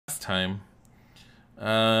last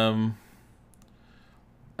time.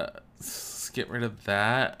 Let's get rid of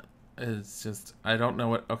that. It's just, I don't know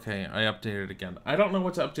what, okay, I updated it again. I don't know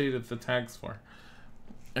what to update the tags for.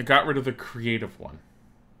 I got rid of the creative one.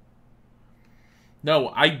 No,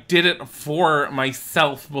 I did it for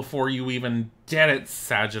myself before you even did it,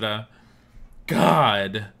 Sajida.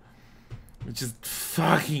 God. It's just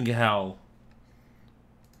fucking hell.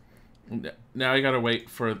 Now I gotta wait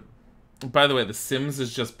for... By the way, The Sims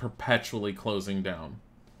is just perpetually closing down.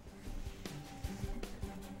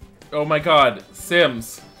 Oh my god,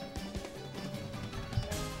 Sims.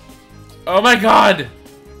 Oh my god!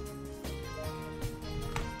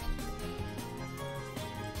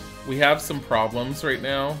 We have some problems right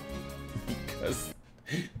now because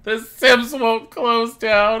The Sims won't close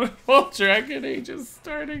down while Dragon Age is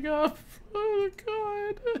starting up. Oh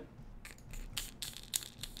god.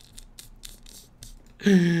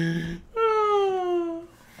 Oh.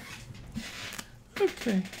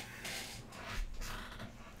 Okay.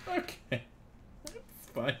 Okay. It's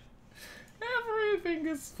fine. Everything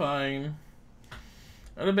is fine. I'm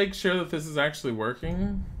gonna make sure that this is actually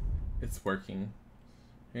working. It's working.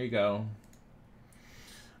 Here you go.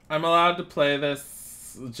 I'm allowed to play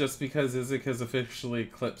this just because Isaac has officially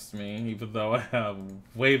eclipsed me, even though I have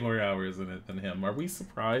way more hours in it than him. Are we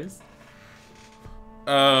surprised?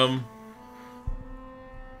 You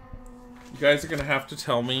guys are gonna have to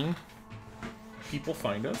tell me. People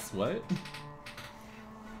find us? What?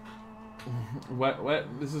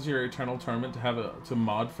 What? This is your eternal torment to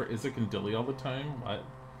mod for Isaac and Dilly all the time? What?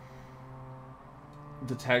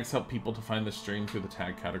 The tags help people to find the stream through the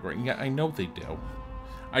tag category. Yeah, I know they do.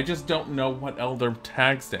 I just don't know what other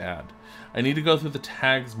tags to add. I need to go through the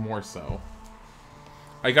tags more so.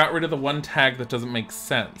 I got rid of the one tag that doesn't make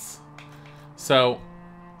sense. So,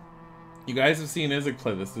 you guys have seen Isaac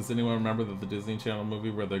play this. Does anyone remember that the Disney Channel movie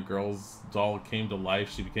where the girl's doll came to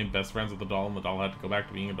life? She became best friends with the doll and the doll had to go back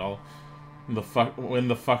to being a doll. And when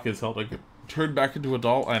the fuck is held, like, turned back into a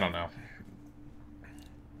doll? I don't know.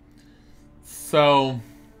 So,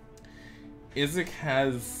 Isaac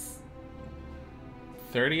has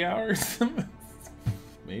 30 hours?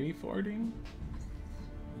 Maybe 40?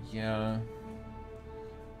 Yeah.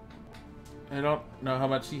 I don't know how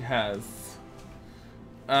much he has.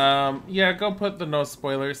 Yeah, go put the no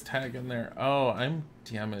spoilers tag in there. Oh, I'm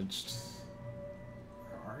damaged.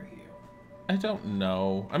 Where are you? I don't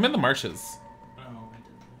know. I'm in the marshes. Oh, my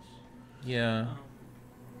goodness. Yeah.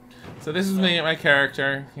 So this is me, my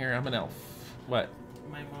character. Here, I'm an elf. What?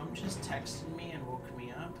 My mom just texted me and woke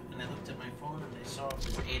me up, and I looked at my phone and I saw it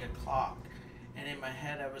was 8 o'clock. And in my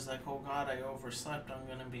head, I was like, oh god, I overslept, I'm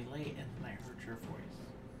gonna be late. And then I heard your voice.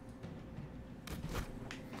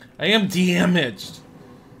 I am damaged.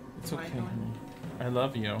 It's Why okay, don't honey. I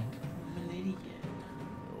love you. I'm an idiot.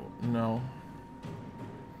 No.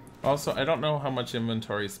 Also, I don't know how much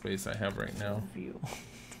inventory space I have right now.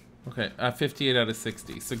 Okay, 58 out of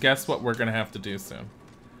 60. So guess what we're gonna have to do soon.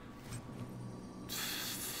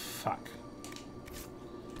 Fuck.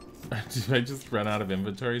 Did I just run out of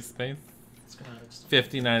inventory space?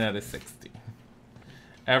 59 out of 60.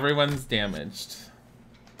 Everyone's damaged.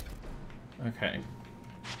 Okay.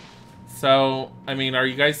 So, I mean, are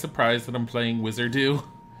you guys surprised that I'm playing Wizardu?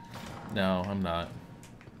 No, I'm not.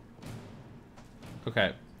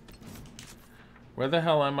 Okay. Where the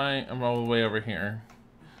hell am I? I'm all the way over here.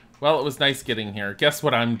 Well, it was nice getting here. Guess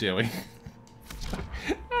what I'm doing?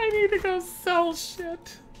 I need to go sell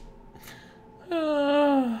shit.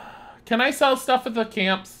 Can I sell stuff at the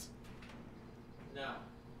camps? No.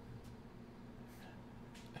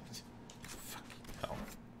 Fucking hell.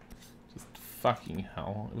 Just fucking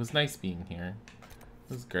hell. It was nice being here.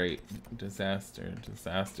 It was great. Disaster.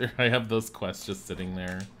 Disaster. I have those quests just sitting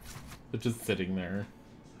there. They're just sitting there.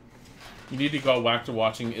 You need to go back to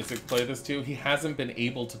watching Isaac play this too. He hasn't been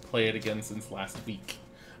able to play it again since last week.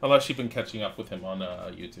 Unless you've been catching up with him on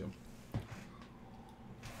YouTube.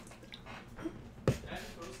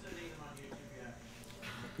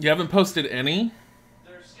 You haven't posted any?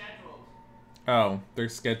 They're scheduled. Oh, they're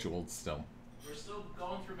scheduled still. We're still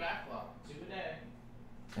going through backlog. 2 a day.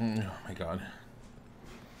 Oh my god.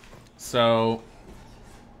 So,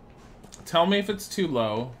 tell me if it's too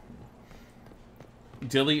low.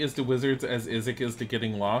 Dilly is to wizards as Isaac is to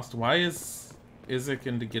getting lost. Why is Isaac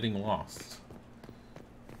into getting lost?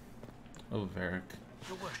 Oh, Varric.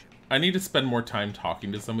 I need to spend more time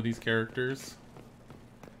talking to some of these characters.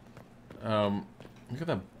 Look at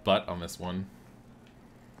that butt on this one.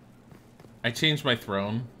 I changed my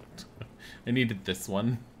throne. I needed this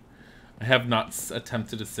one. I have not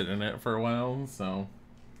attempted to sit in it for a while, so...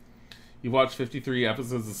 You watched 53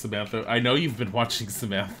 episodes of Samantha. I know you've been watching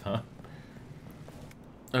Samantha.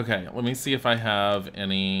 Okay, let me see if I have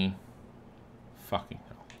any... Fucking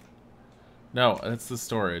hell. No, that's the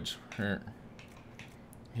storage.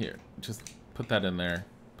 Here, just put that in there.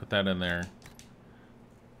 Put that in there.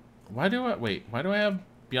 Why do I... Wait, why do I have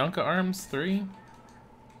Bianca Arms 3?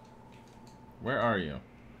 Where are you?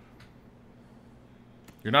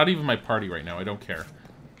 You're not even my party right now. I don't care.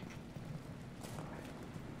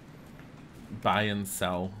 Buy and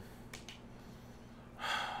sell.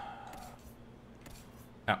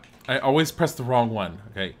 Ow. I always press the wrong one.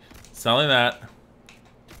 Okay. Selling that.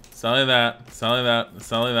 Selling that. Selling that.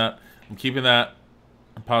 Selling that. I'm keeping that.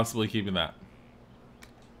 I'm possibly keeping that.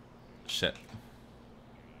 Shit.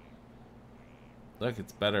 Look,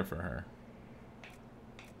 it's better for her.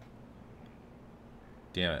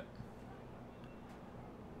 Damn it.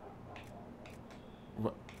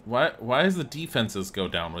 Why does the defenses go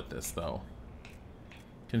down with this, though?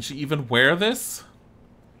 Can she even wear this?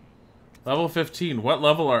 Level 15. What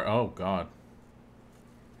level are... Oh, God.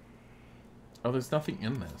 Oh, there's nothing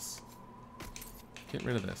in this. Get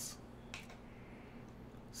rid of this.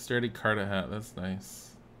 Sturdy Carta hat. That's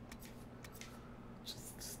nice.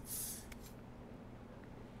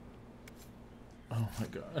 Oh, my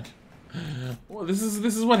God. Well, this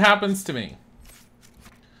is what happens to me.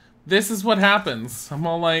 This is what happens. I'm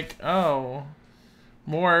all like, oh,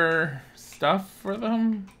 more stuff for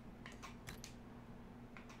them.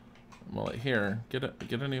 Well, here, get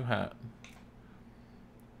a new hat.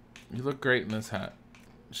 You look great in this hat.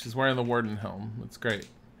 She's wearing the Warden helm. It's great.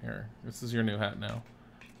 Here, this is your new hat now.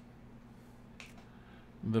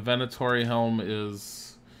 The Venatori helm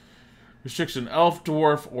is restriction elf,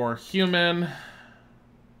 dwarf, or human.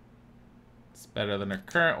 Better than her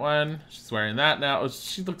current one. She's wearing that now. Oh,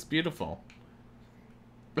 she looks beautiful.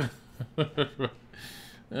 Oh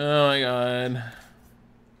my God.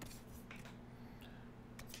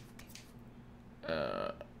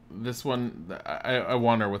 This one, I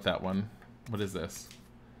want her with that one. What is this?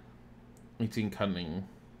 18 cunning.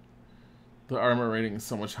 The armor rating is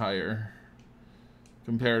so much higher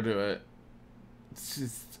compared to it. It's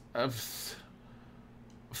just...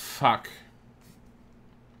 fuck.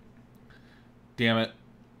 Damn it.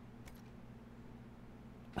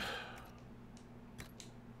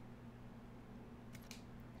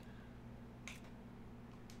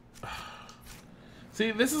 See,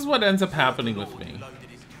 this is what ends up happening with me.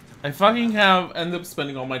 I fucking end up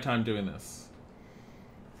spending all my time doing this.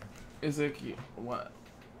 Is it... What?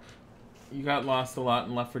 You got lost a lot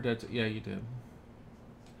in Left 4 Dead 2? Yeah, you did.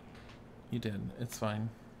 You did. It's fine.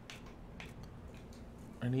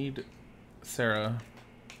 I need Sarah.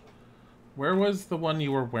 Where was the one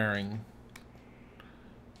you were wearing?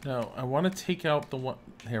 No, I want to take out the one...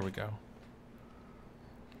 Here we go.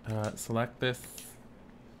 Select this.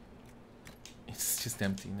 It's just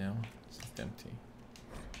empty now. It's just empty.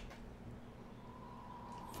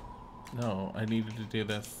 No, I needed to do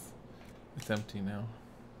this. It's empty now.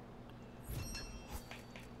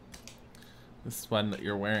 This one that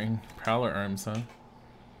you're wearing. Prowler arms, huh?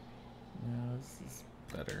 Yeah, this is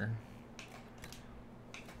better.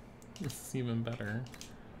 This is even better.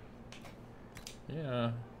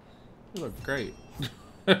 Yeah. You look great.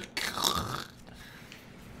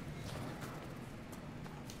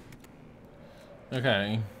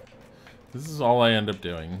 Okay. This is all I end up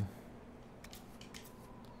doing.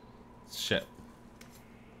 Shit.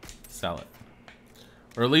 Sell it.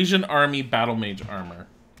 Or Legion Army Battle Mage Armor.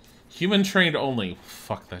 Human trained only.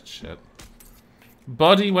 Fuck that shit.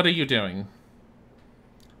 Buddy, what are you doing?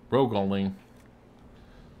 Rogue only.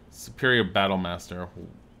 Superior Battle Master.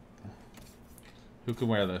 Who can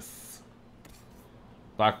wear this?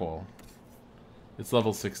 Blackwall. It's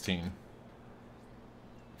level 16.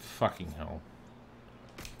 Fucking hell.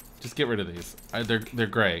 Just get rid of these. They're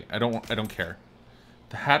gray. I don't care.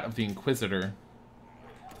 The hat of the Inquisitor.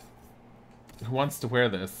 Who wants to wear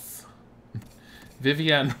this?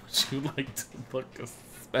 Vivienne, would you like to look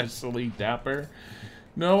especially dapper?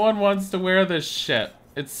 No one wants to wear this shit.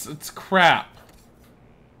 It's crap.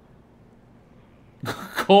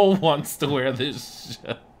 Cole wants to wear this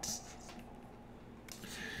shit.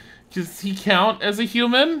 Does he count as a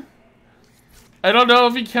human? I don't know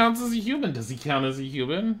if he counts as a human. Does he count as a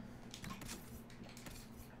human?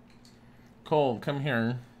 Cole, come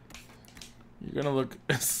here. You're gonna look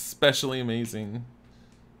especially amazing.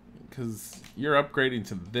 Because you're upgrading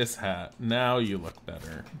to this hat. Now you look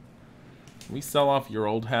better. Can we sell off your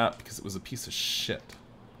old hat because it was a piece of shit?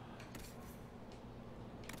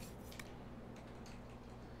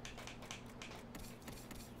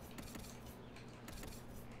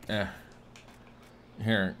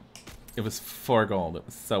 Here. It was 4 gold. It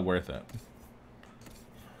was so worth it.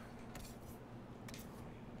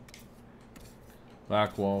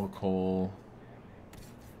 Blackwall, Coal,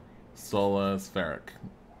 Solas, Varric.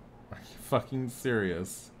 Are you fucking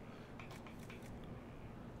serious?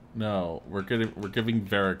 No, we're giving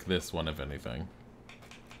Varric this one, if anything.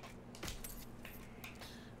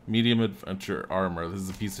 Medium adventure armor. This is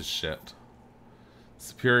a piece of shit.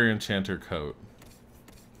 Superior enchanter coat.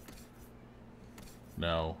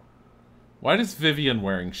 No. Why does Vivian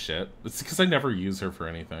wearing shit? It's because I never use her for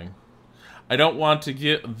anything. I don't want to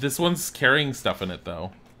get... This one's carrying stuff in it,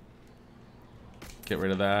 though. Get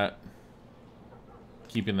rid of that.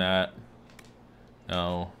 Keeping that.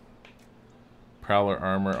 No. Prowler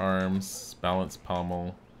armor arms. Balance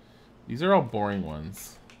pommel. These are all boring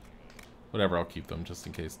ones. Whatever, I'll keep them just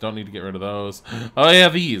in case. Don't need to get rid of those. Oh yeah,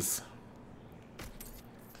 these!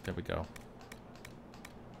 There we go.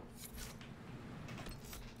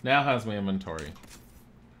 Now how's my inventory?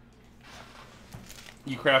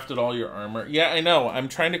 You crafted all your armor? Yeah, I know. I'm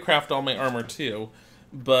trying to craft all my armor too,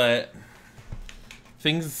 but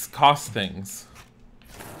things cost things.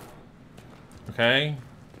 Okay?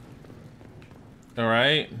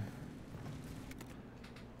 Alright?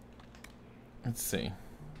 Let's see.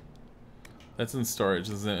 That's in storage.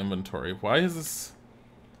 This is in inventory. Why is this...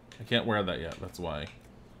 I can't wear that yet. That's why.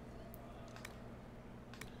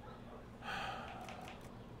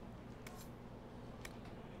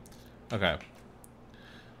 Okay.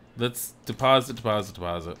 Let's deposit.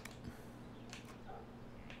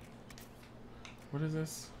 What is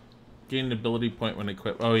this? Gain an ability point when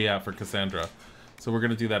equipped. Oh yeah, for Cassandra. So we're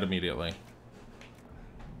gonna do that immediately.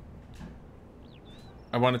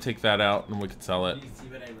 I want to take that out and we could sell it. Did you see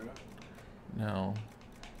what I wrote? No.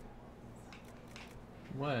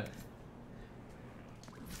 What?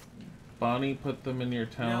 Bonnie put them in your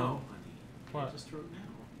town? No, honey. What? I just wrote now.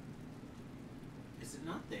 Is it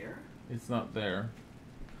not there? It's not there.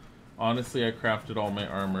 Honestly, I crafted all my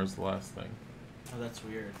armors the last thing. Oh, that's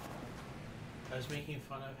weird. I was making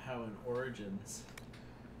fun of how in Origins,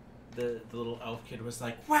 the little elf kid was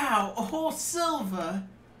like, "Wow, a whole silver!"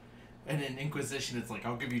 And in Inquisition, it's like,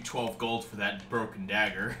 "I'll give you 12 gold for that broken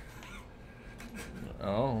dagger."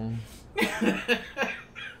 Oh. I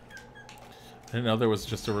didn't know there was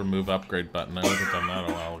just a remove upgrade button. I would have done that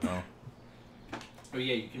a while ago. Oh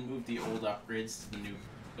yeah, you can move the old upgrades to the new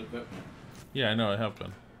equipment. Yeah, I know, I have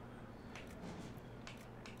been.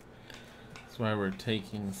 That's why we're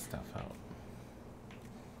taking stuff out.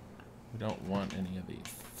 We don't want any of these.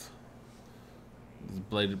 This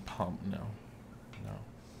bladed pump, no. No.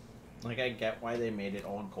 Like, I get why they made it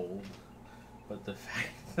all gold, but the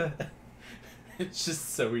fact that it's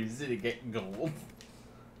just so easy to get gold.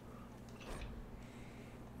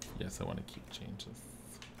 Yes, I want to keep changes.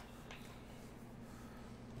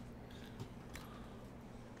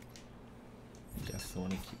 Yes, I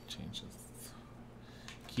want to keep changes.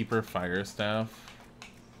 Keeper fire staff.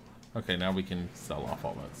 Okay, now we can sell off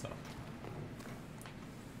all that stuff.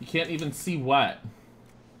 You can't even see what.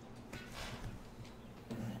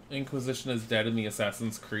 Inquisition is dead in the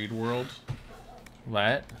Assassin's Creed world.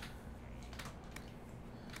 What?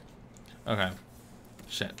 Okay.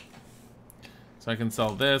 Shit. So I can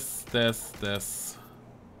sell this.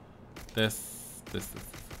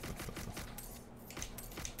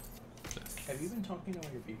 Have you been talking to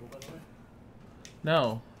all your people, by the way?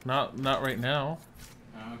 No, not right now.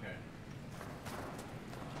 Oh, okay.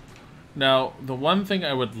 Now, the one thing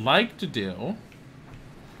I would like to do,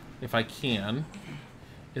 if I can,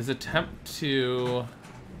 is attempt to...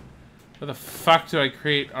 Where the fuck do I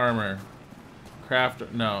create armor?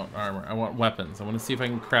 Craft... No, armor. I want weapons. I want to see if I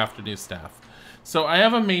can craft a new staff. So I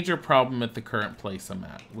have a major problem at the current place I'm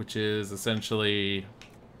at, which is essentially...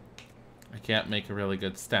 I can't make a really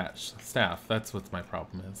good staff. That's what my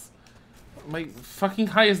problem is. My fucking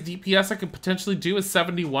highest DPS I could potentially do is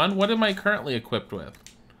 71. What am I currently equipped with?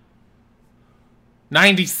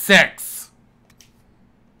 96!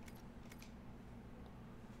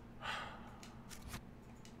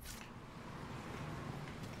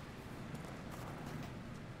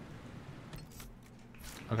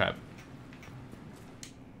 Okay.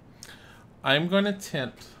 I'm going to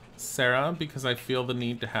tint Sarah because I feel the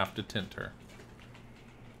need to have to tint her.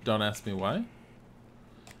 Don't ask me why.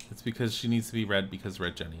 It's because she needs to be red because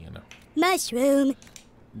Red Jenny, you know. Mushroom.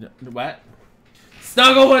 What?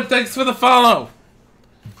 Snugglewood, thanks for the follow!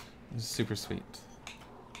 Super sweet.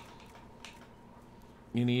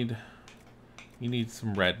 You need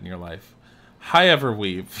some red in your life. High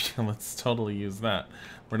Everweave. Let's totally use that.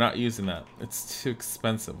 We're not using that. It's too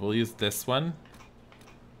expensive. We'll use this one.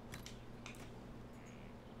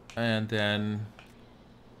 And then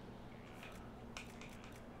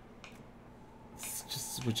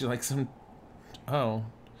Would you like some... Oh.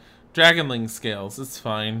 Dragonling scales. It's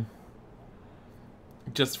fine.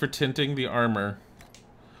 Just for tinting the armor.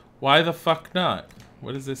 Why the fuck not?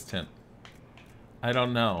 What is this tint? I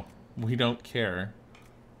don't know. We don't care.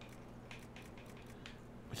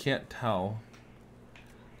 We can't tell.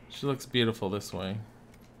 She looks beautiful this way.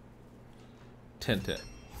 Tint it.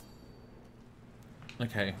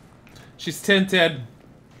 Okay. She's tinted.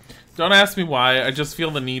 Don't ask me why. I just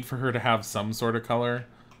feel the need for her to have some sort of color.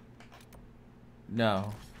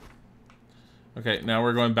 No. Okay, now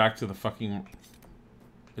we're going back to the fucking...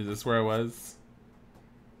 Is this where I was?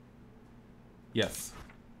 Yes.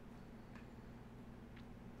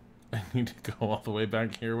 I need to go all the way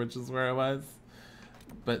back here, which is where I was.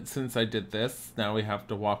 But since I did this, now we have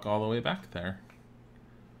to walk all the way back there.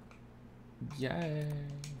 Yay.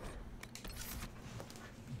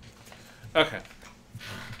 Okay.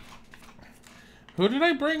 Who did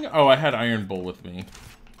I bring? Oh, I had Iron Bull with me.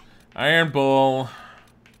 Iron Bull.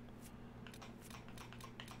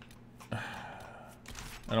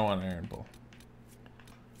 I don't want Iron Bull.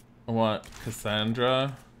 I want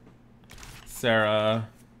Cassandra, Sarah,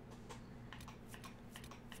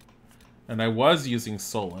 and I was using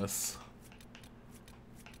Solus,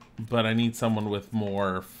 but I need someone with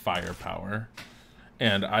more firepower,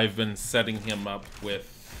 and I've been setting him up with,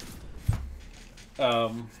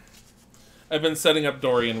 I've been setting up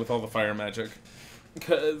Dorian with all the fire magic,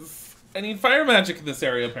 because I need fire magic in this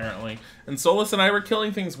area apparently, and Solus and I were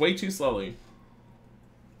killing things way too slowly.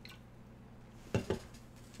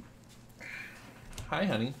 Hi,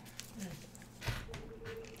 honey.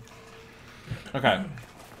 Okay. I'm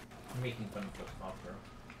making fun of Flip Flop Girl.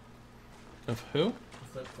 Of who?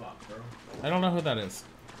 Flip Flop Girl. I don't know who that is.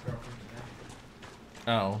 Girl from today.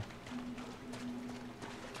 Oh.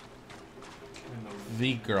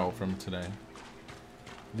 The girl from today.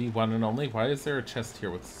 The one and only. Why is there a chest here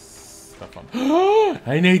with stuff on?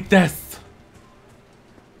 I need this!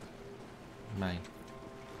 Mine.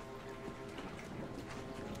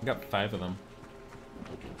 I got 5 of them.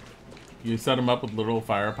 You set them up with literal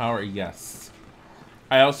firepower? Yes.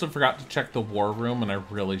 I also forgot to check the war room, and I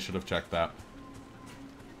really should have checked that.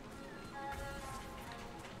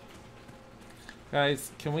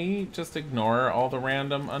 Guys, can we just ignore all the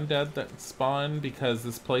random undead that spawn? Because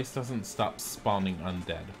this place doesn't stop spawning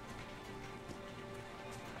undead.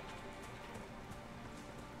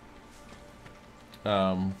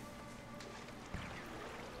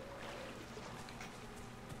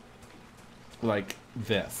 Like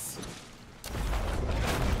this.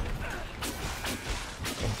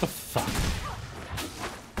 What the fuck?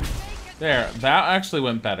 There, that actually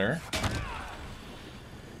went better.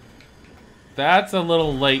 That's a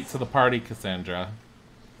little late to the party, Cassandra.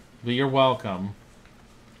 But you're welcome.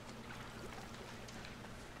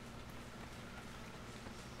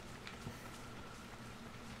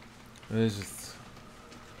 It's just...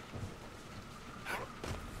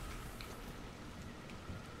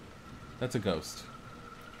 That's a ghost.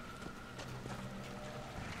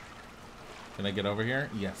 Can I get over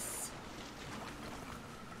here? Yes.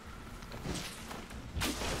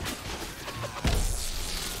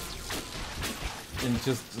 And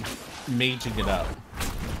just maging it up.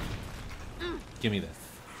 Give me this.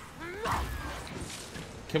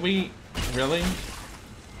 Can we... Really?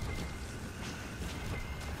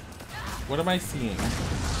 What am I seeing?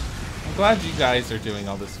 I'm glad you guys are doing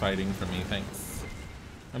all this fighting for me, thanks.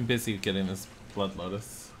 I'm busy getting this Blood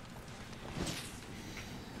Lotus.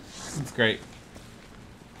 It's great.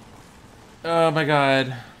 Oh my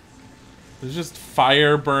god. There's just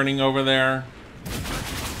fire burning over there.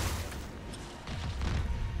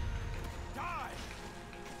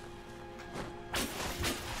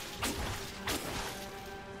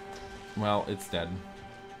 Well, it's dead.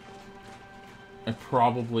 I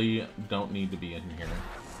probably don't need to be in here.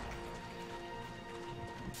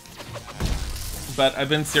 But I've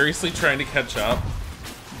been seriously trying to catch up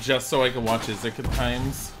just so I can watch Isaac at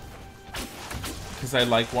times. Because I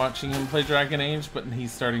like watching him play Dragon Age, but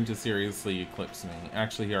he's starting to seriously eclipse me.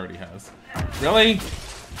 Actually, he already has. Really?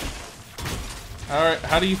 Alright,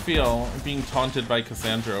 how do you feel being taunted by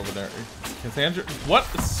Cassandra over there? Cassandra? What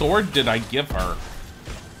sword did I give her?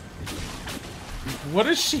 What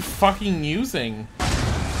is she fucking using?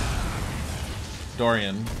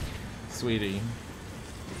 Dorian. Sweetie.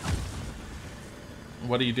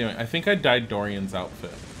 What are you doing? I think I dyed Dorian's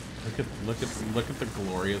outfit. Look at the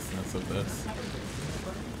gloriousness of this.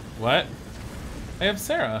 What? I have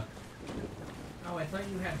Sarah. Oh, I thought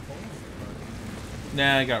you had Bull.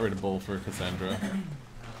 Nah, I got rid of Bull for Cassandra.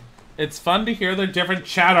 It's fun to hear their different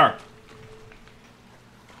chatter.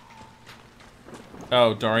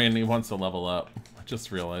 Oh, Dorian, he wants to level up. Just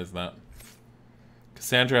realized that.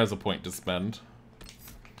 Cassandra has a point to spend.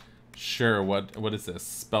 Sure, what is this?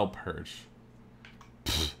 Spell Purge.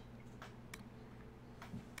 Pfft.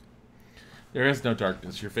 There is no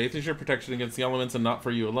darkness. Your faith is your protection against the elements and not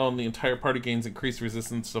for you alone. The entire party gains increased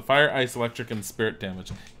resistance to fire, ice, electric, and spirit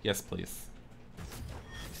damage. Yes, please.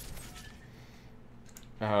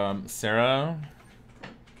 Sarah.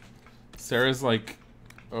 Sarah's like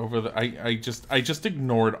over the. I just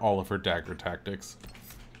ignored all of her dagger tactics.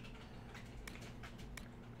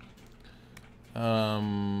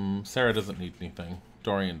 Sarah doesn't need anything.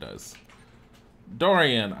 Dorian does.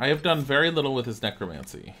 Dorian, I have done very little with his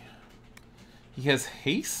necromancy. He has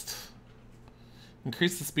haste.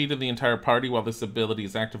 Increase the speed of the entire party. While this ability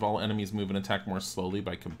is active, all enemies move and attack more slowly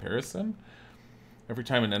by comparison. Every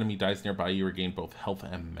time an enemy dies nearby, you regain both health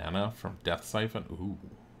and mana from Death Siphon. Ooh.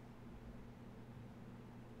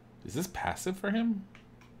 Is this passive for him?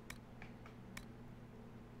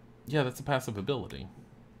 Yeah, that's a passive ability.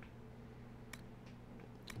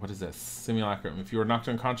 What is this? Simulacrum. If you are knocked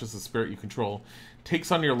unconscious, the spirit you control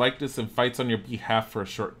takes on your likeness and fights on your behalf for a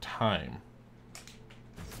short time.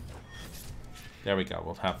 There we go.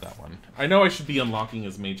 We'll have that one. I know I should be unlocking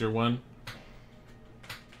his major one.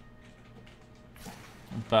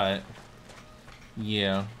 But,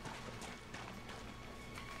 yeah.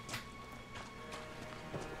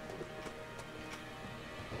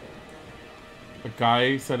 A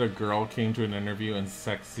guy said a girl came to an interview in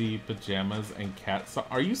sexy pajamas and cat saw.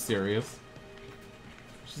 Are you serious?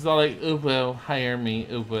 She's all like, ooh, woo, hire me,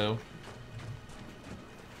 ooh, woo.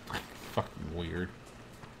 Fucking weird.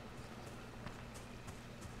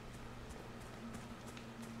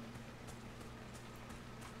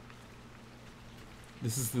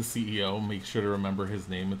 This is the CEO. Make sure to remember his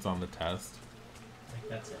name. It's on the test. Like,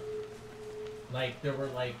 that's it. Like, there were,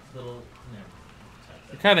 like, little... No.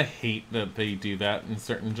 I kind of hate that they do that in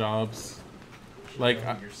certain jobs. Like,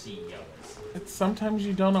 your CEO is. It's sometimes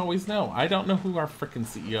you don't always know. I don't know who our frickin'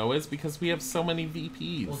 CEO is because we have so many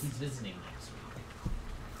VPs. Well, he's visiting next week.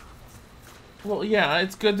 Well, yeah,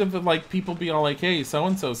 it's good to, like, people be all like, hey,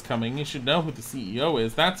 so-and-so's coming. You should know who the CEO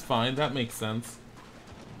is. That's fine. That makes sense.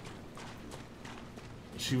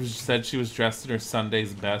 She said she was dressed in her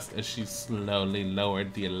Sunday's best as she slowly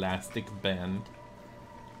lowered the elastic band.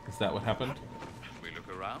 Is that what happened? We look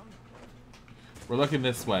around. We're looking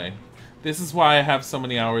this way. This is why I have so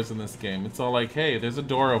many hours in this game. It's all like, hey, there's a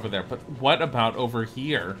door over there, but what about over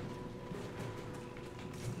here?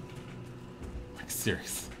 Like,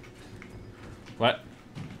 serious. What?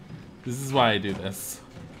 This is why I do this.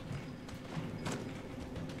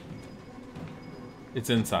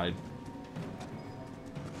 It's inside.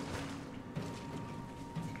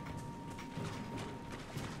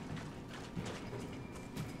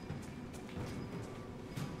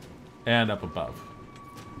 And up above.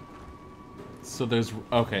 So there's...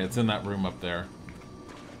 Okay, it's in that room up there.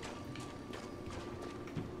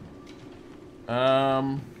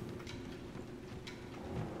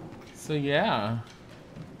 So yeah.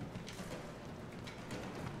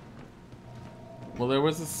 Well, there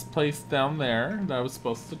was this place down there that I was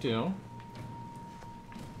supposed to do.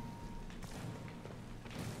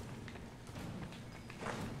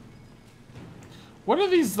 What are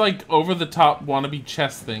these, like, over-the-top wannabe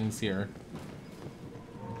chess things here?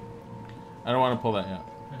 I don't want to pull that yet.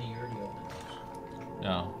 Honey, you already opened it.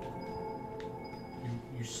 No.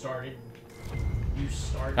 You started... You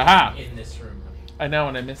started Aha! in this room, honey. I know,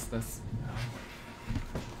 and I missed this.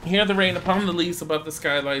 Hear the rain upon the leaves, above the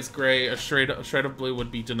sky lies gray. A shred of blue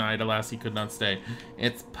would be denied, alas he could not stay.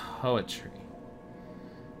 It's poetry.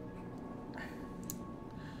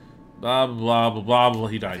 Blah, blah, blah, blah, blah,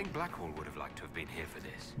 he died. I think Blackwall would have liked to have been here for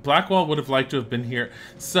this. Blackwall would have liked to have been here.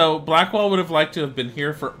 So, Blackwall would have liked to have been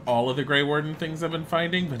here for all of the Grey Warden things I've been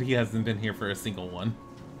finding, but he hasn't been here for a single one.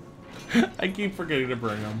 I keep forgetting to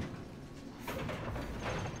bring him.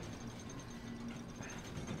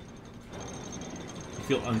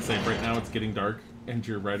 I feel unsafe right now. It's getting dark, and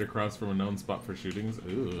you're right across from a known spot for shootings.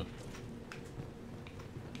 Ooh.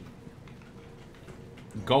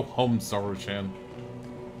 Go home, Zoro-chan.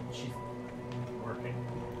 She's working.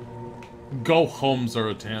 Go home,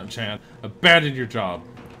 Zoro-chan. Abandon your job.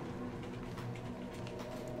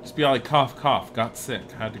 Just be all like, cough, cough. Got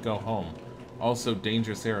sick. Had to go home. Also,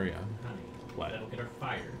 dangerous area. Honey, What? that'll get her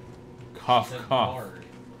fired. Cough, She's a cough. guard.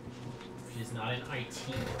 She's not an IT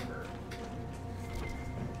worker.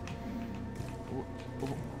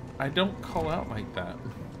 I don't call out like that.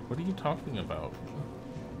 What are you talking about?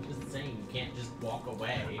 Just saying, you can't just walk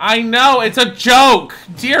away. I know, it's a joke!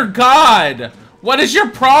 Dear God! What is your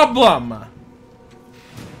problem?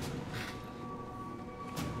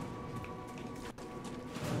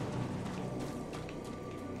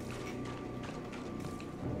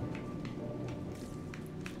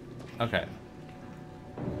 Okay.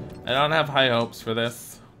 I don't have high hopes for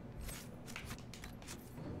this.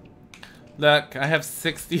 Look, I have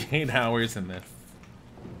 68 hours in this.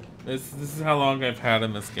 This is how long I've had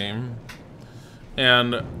in this game.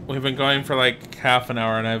 And we've been going for like half an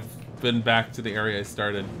hour and I've been back to the area I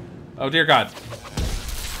started. Oh dear God.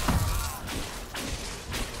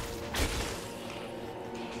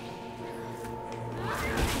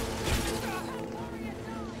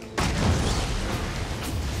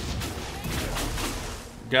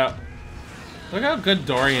 Go. Look how good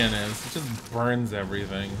Dorian is. It just burns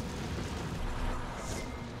everything.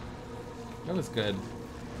 That was good.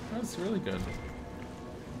 That was really good.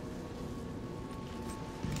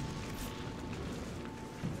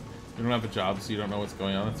 You don't have a job, so you don't know what's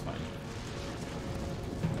going on. That's fine.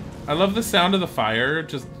 I love the sound of the fire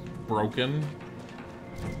just broken.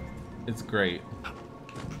 It's great.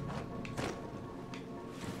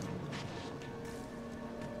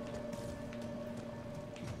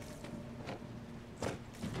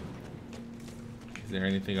 Is there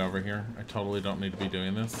anything over here? I totally don't need to be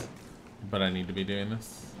doing this, but I need to be doing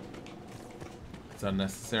this. It's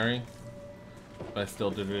unnecessary, but I still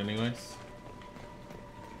did it anyways.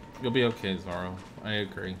 You'll be okay, Zoro. I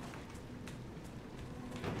agree.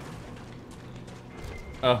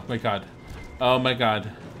 Oh my God. Oh my God.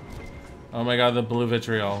 Oh my God, the blue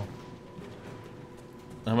vitriol.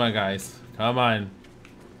 Come on, guys. Come on.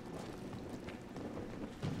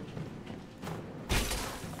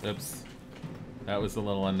 Oops. That was a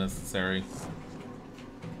little unnecessary.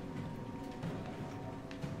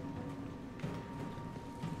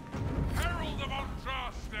 Herald of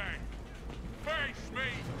Andraste! Face me!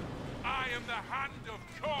 I am the Hand of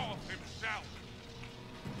Koth himself!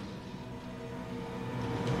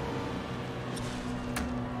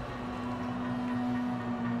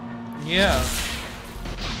 Yeah.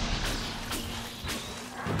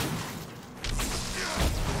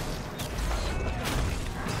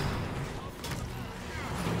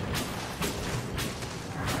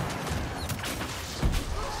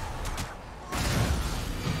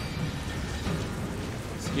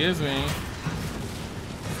 Excuse me.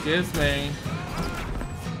 Excuse me.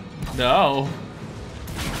 No.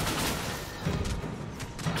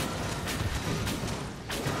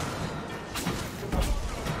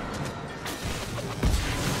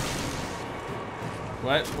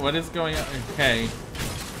 What is going on? Okay.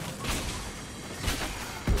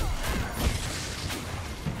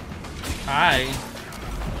 Hi.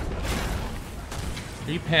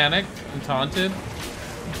 Are you panicked and taunted?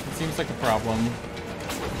 It seems like a problem.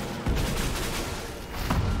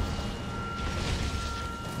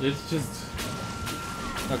 It's just...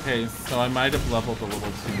 Okay, so I might have leveled a little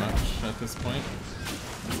too much at this point.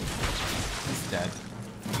 He's dead.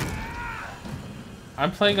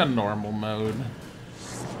 I'm playing on normal mode.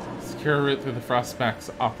 Secure route through the Frostmax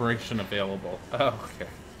operation available. Oh, okay.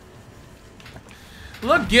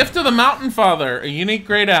 Look, Gift of the Mountain Father! A unique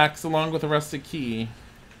great axe along with a rusted key.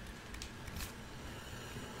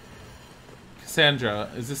 Cassandra,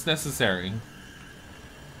 is this necessary?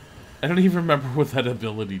 I don't even remember what that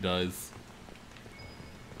ability does.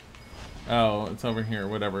 Oh, it's over here,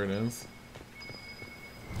 whatever it is.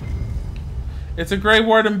 It's a Grey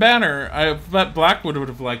Warden banner. I bet Blackwood would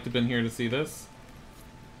have liked to have been here to see this.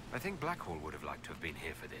 I think Blackwall would have liked to have been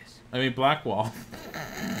here for this. I mean, Blackwall.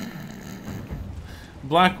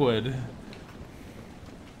 Blackwood.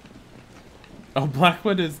 Oh,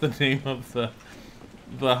 Blackwood is the name of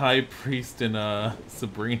the high priest in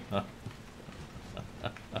Sabrina.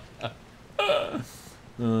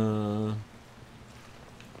 I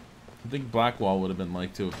think Blackwall would have been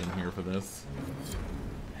like to have been here for this.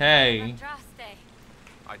 Hey.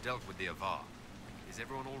 I dealt with the Avar. Is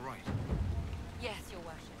everyone all right? Yes, Your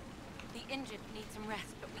Worship. The injured need some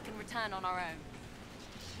rest, but we can return on our own.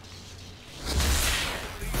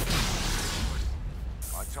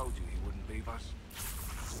 I told you he wouldn't leave us.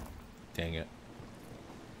 Dang it.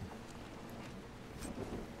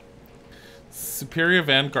 Superior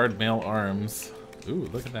Vanguard male arms. Ooh,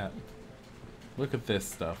 look at that. Look at this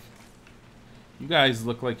stuff. You guys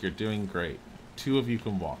look like you're doing great. 2 of you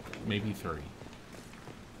can walk. Maybe 3.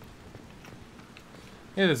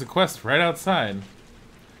 Hey, there's a quest right outside.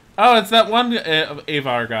 Oh, it's that one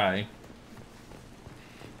Avar guy.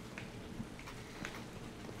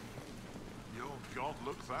 Your god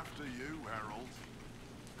looks after you, Herald.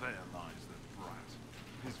 There lies the brat.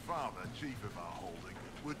 His father, chief of our holding,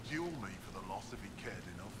 would duel me for the loss if he cared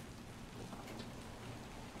enough.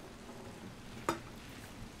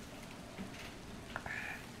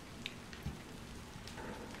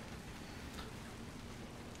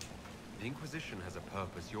 The Inquisition has a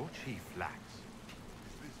purpose your chief lacks.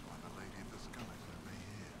 Is this one of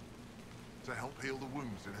to help heal the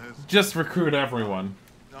wounds in her... Just recruit everyone.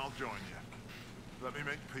 I'll join you. Let me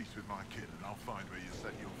make peace with my kid and I'll find where you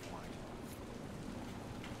set your flag.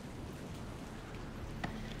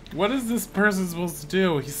 What is this person supposed to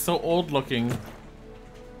do? He's so old looking.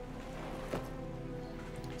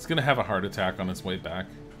 He's gonna have a heart attack on his way back.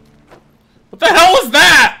 What the hell was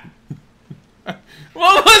that?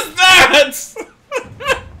 What was that?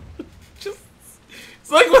 Just,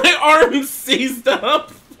 it's like my arm seized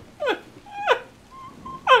up.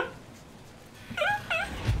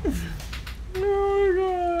 Oh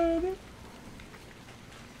my god.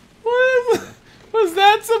 Was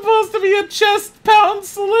that supposed to be a chest pound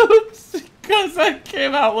salute? Because that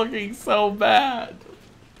came out looking so bad.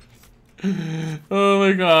 Oh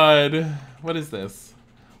my god. What is this?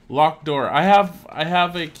 Locked door. I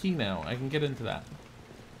have a key now. I can get into that.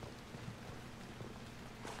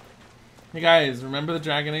 Hey guys, remember the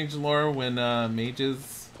Dragon Age lore when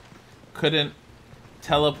mages couldn't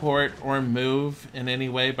teleport or move in any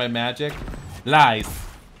way by magic? Lies.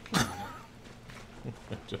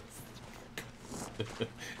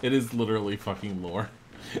 It is literally fucking lore.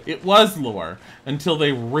 It was lore until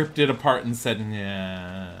they ripped it apart and said,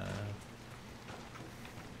 nah.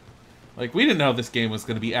 Like, we didn't know this game was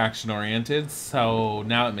going to be action-oriented, so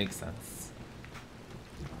now it makes sense.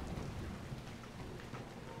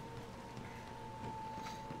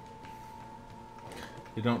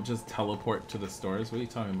 You don't just teleport to the stores? What are you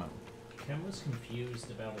talking about? Kim was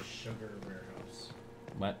confused about a sugar warehouse.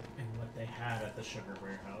 What? And what they had at the sugar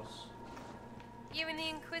warehouse. You and the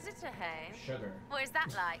Inquisitor, hey? Sugar. What is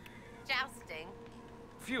that like? Jousting?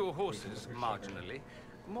 Fewer horses, marginally.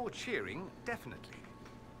 More cheering, definitely.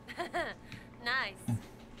 Nice.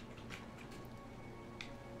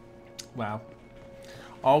 Wow.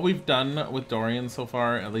 All we've done with Dorian so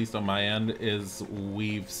far, at least on my end, is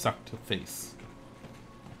we've sucked face.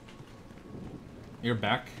 You're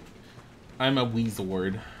back? I'm a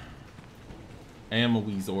Weezord. I am a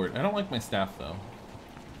Weezord. I don't like my staff, though.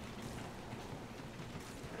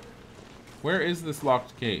 Where is this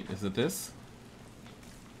locked gate? Is it this?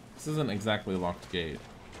 This isn't exactly a locked gate.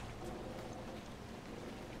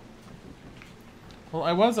 Well,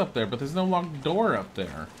 I was up there, but there's no locked door up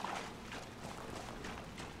there.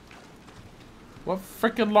 What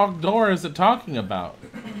frickin' locked door is it talking about?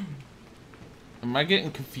 Am I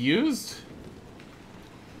getting confused?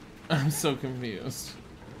 I'm so confused.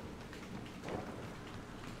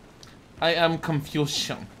 I am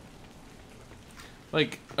confusion.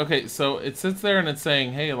 Like, okay, so it sits there and it's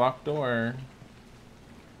saying, hey, locked door.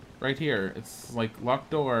 Right here. It's like,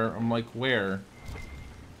 locked door. I'm like, where?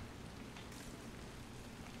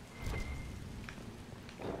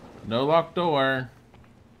 No locked door.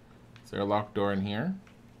 Is there a locked door in here?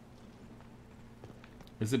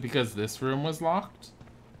 Is it because this room was locked?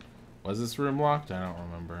 Was this room locked? I don't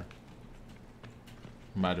remember.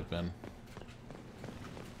 Might have been.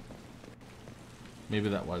 Maybe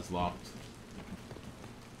that was locked.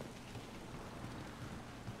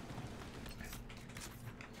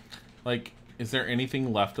 Like, is there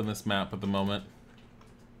anything left on this map at the moment?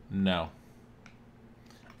 No.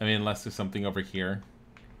 I mean, unless there's something over here.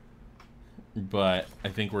 But I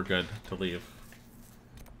think we're good to leave.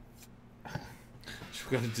 We've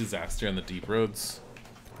got a disaster on the deep roads.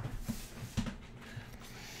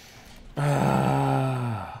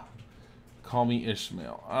 Call me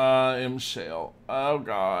Ishmael. Imshale. Oh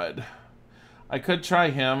god. I could try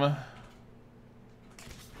him.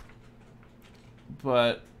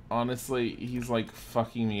 But honestly, he's like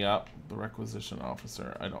fucking me up. The requisition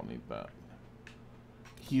officer. I don't need that.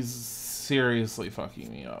 He's seriously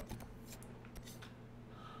fucking me up.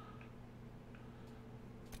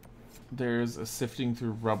 There's a sifting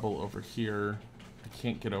through rubble over here. I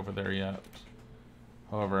can't get over there yet.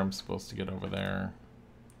 However, I'm supposed to get over there.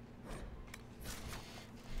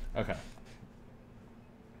 Okay.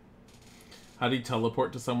 How do you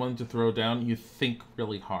teleport to someone to throw down? You think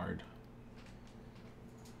really hard.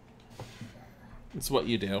 It's what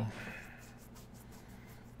you do.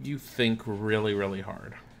 You think really, really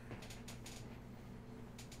hard.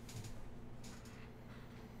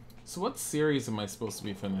 So what series am I supposed to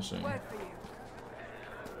be finishing? I'm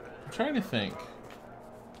trying to think.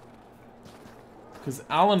 Because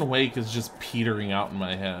Alan Wake is just petering out in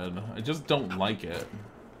my head. I just don't like it.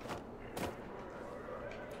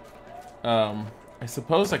 I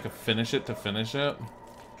suppose I could finish it to finish it.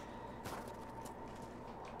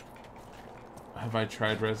 Have I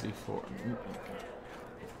tried Resi 4?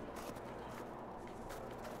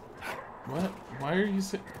 What? Why are you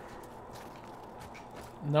saying...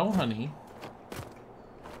 No, honey.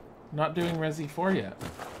 Not doing Resi 4 yet.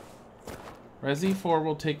 Resi 4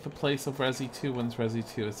 will take the place of Resi 2 once Resi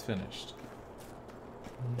 2 is finished.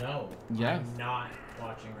 No. Yes. I'm not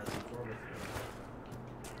watching Resident 4 with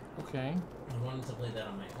you. Okay. I wanted to play that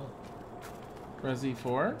on my own. Resi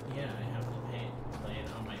 4? Yeah, I have to play it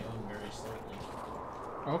on my own very slowly.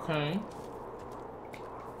 Okay.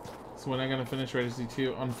 So when am I gonna finish Resi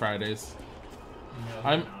 2? On Fridays. No,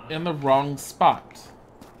 I'm in the wrong spot.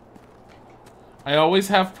 I always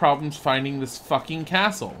have problems finding this fucking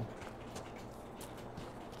castle.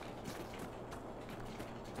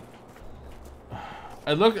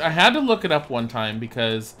 I had to look it up one time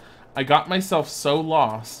because I got myself so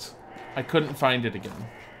lost I couldn't find it again.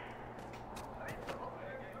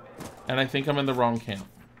 And I think I'm in the wrong camp.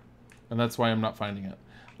 And that's why I'm not finding it.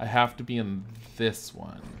 I have to be in this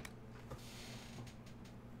one.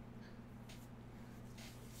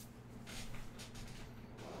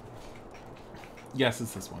 Yes,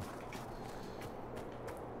 it's this one.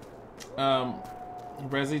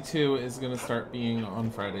 Resi 2 is gonna start being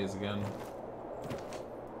on Fridays again.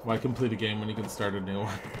 Why complete a game when you can start a new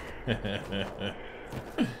one?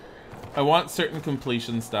 I want certain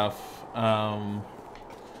completion stuff.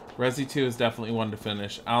 Resi 2 is definitely one to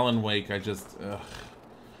finish. Alan Wake, I just... Ugh.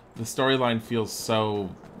 The storyline feels so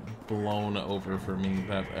blown over for me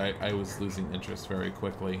that I was losing interest very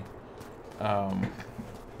quickly.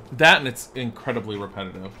 That and it's incredibly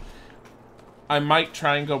repetitive. I might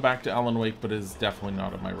try and go back to Alan Wake, but it is definitely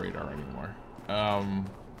not on my radar anymore.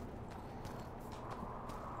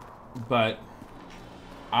 But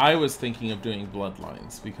I was thinking of doing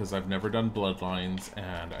Bloodlines because I've never done Bloodlines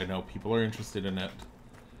and I know people are interested in it.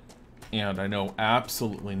 And I know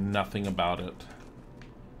absolutely nothing about it.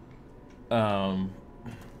 And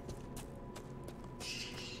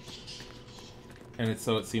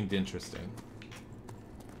so it seemed interesting.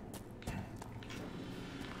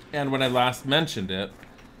 And when I last mentioned it,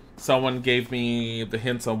 someone gave me the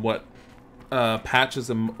hints on what patches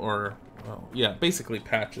basically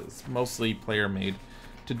patches, mostly player made,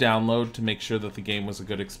 to download to make sure that the game was a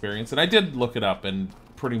good experience. And I did look it up, and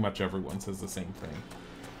pretty much everyone says the same thing,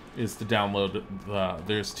 is to download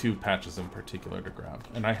there's 2 patches in particular to grab,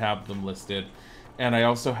 and I have them listed. And I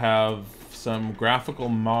also have some graphical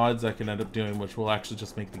mods I can end up doing, which will actually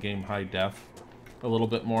just make the game high def a little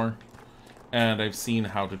bit more. And I've seen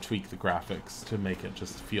how to tweak the graphics to make it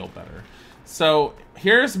just feel better. So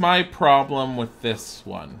here's my problem with this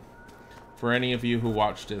one. For any of you who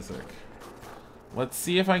watched Isaac. Let's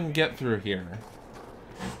see if I can get through here.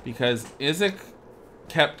 Because Isaac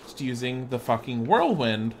kept using the fucking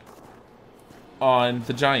whirlwind on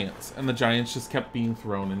the giants. And the giants just kept being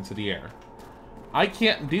thrown into the air. I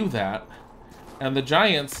can't do that. And the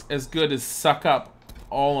giants, as good as suck up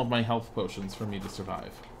all of my health potions for me to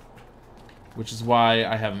survive. Which is why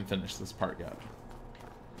I haven't finished this part yet.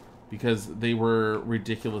 Because they were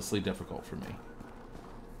ridiculously difficult for me.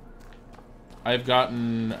 I've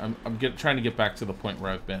gotten... I'm trying to get back to the point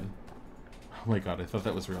where I've been. Oh my god, I thought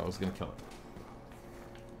that was real. I was gonna kill it.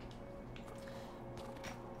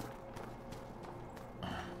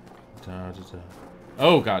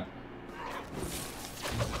 Oh god.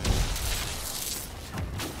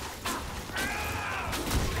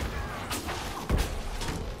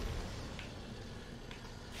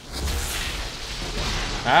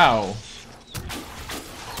 Ow.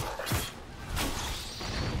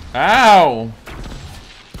 Ow!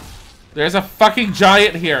 There's a fucking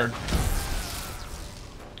giant here.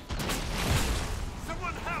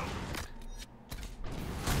 Someone help!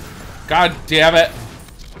 God damn it.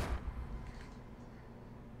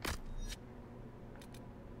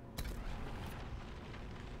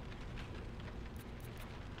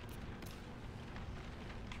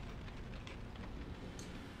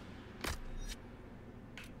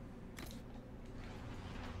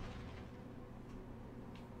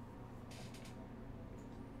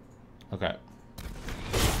 Okay.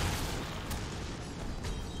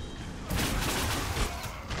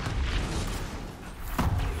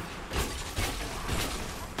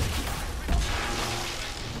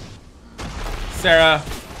 Sarah.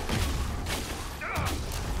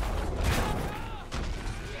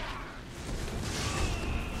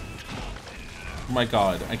 Oh my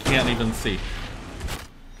god, I can't even see.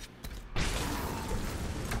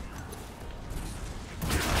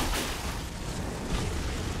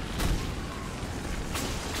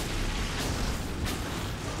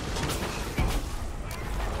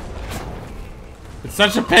 It's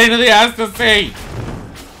such a pain in the ass to see!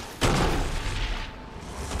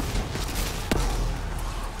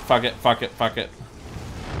 Fuck it, fuck it, fuck it.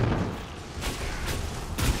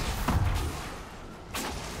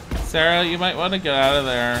 Sarah, you might want to get out of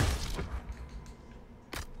there.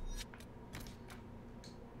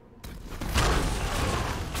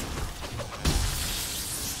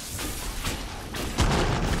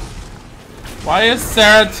 Why is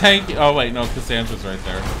Sarah tanking? Oh wait, no, Cassandra's right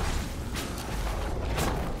there.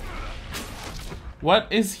 What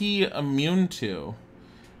is he immune to?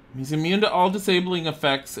 He's immune to all disabling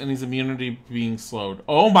effects, and he's immune to being slowed.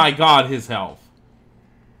 Oh my god, his health.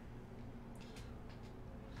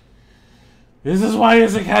 This is why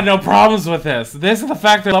Isaac had no problems with this. This is the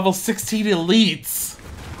fact that level 16 elites.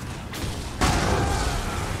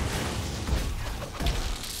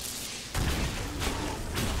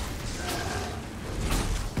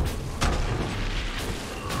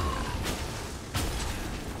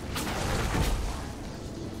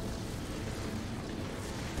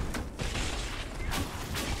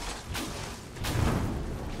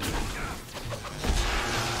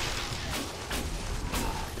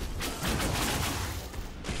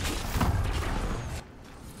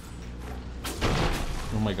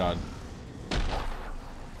 Oh my god.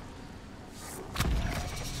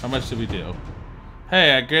 How much did we do?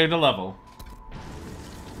 Hey, I gained a level.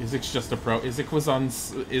 Isaac's just a pro. Isaac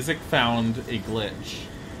found a glitch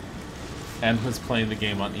and was playing the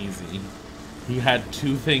game on easy. He had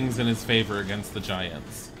 2 things in his favor against the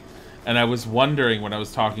giants. And I was wondering when I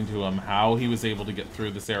was talking to him how he was able to get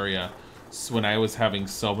through this area when I was having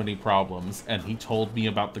so many problems. And he told me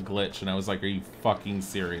about the glitch and I was like, are you fucking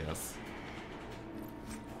serious?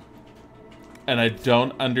 And I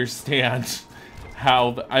don't understand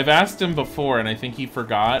how... I've asked him before, and I think he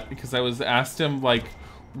forgot, because I was asked him, like,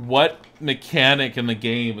 what mechanic in the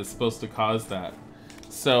game is supposed to cause that.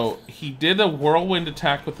 So, he did a whirlwind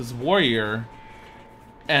attack with his warrior,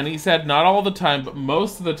 and he said not all the time, but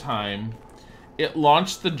most of the time, it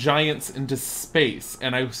launched the giants into space.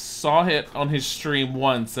 And I saw it on his stream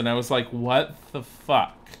once, and I was like, what the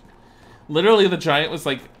fuck? Literally, the giant was,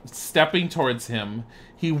 like, stepping towards him.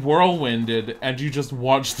 He whirlwinded, and you just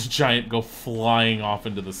watched the giant go flying off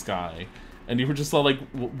into the sky. And you were just all like,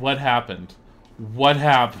 what happened? What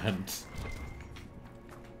happened?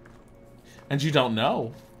 And you don't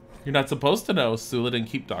know. You're not supposed to know. Sula didn't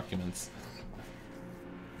keep documents.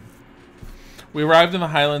 We arrived in the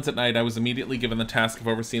Highlands at night. I was immediately given the task of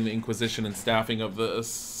overseeing the Inquisition and staffing of the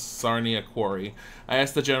Sarnia quarry. I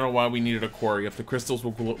asked the general why we needed a quarry, if the crystals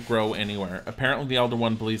will grow anywhere. Apparently the Elder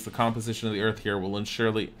One believes the composition of the earth here will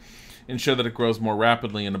ensure that it grows more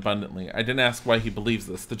rapidly and abundantly. I didn't ask why he believes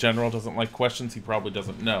this. The general doesn't like questions he probably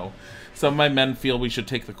doesn't know. Some of my men feel we should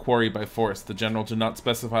take the quarry by force. The general did not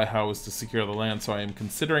specify how is to secure the land, so I am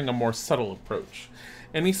considering a more subtle approach.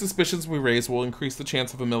 Any suspicions we raise will increase the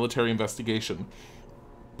chance of a military investigation.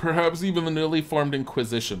 Perhaps even the newly formed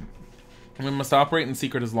Inquisition. We must operate in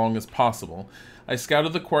secret as long as possible. I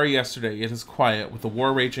scouted the quarry yesterday. It is quiet. With the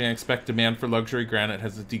war raging, I expect demand for luxury granite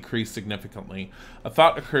has decreased significantly. A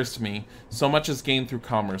thought occurs to me. So much is gained through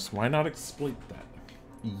commerce. Why not exploit that?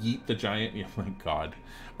 Yeet the giant? Oh my god.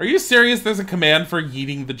 Are you serious? There's a command for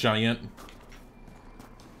yeeting the giant?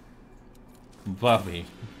 Bobby.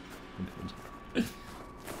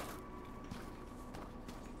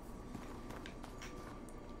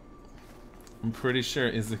 I'm pretty sure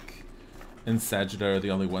Isaac and Sajida are the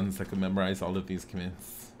only ones that can memorize all of these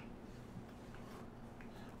commands.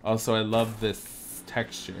 Also, I love this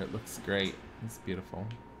texture. It looks great. It's beautiful.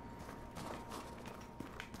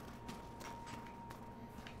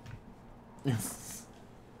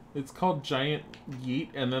 It's called Giant Yeet,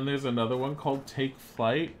 and then there's another one called Take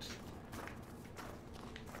Flight.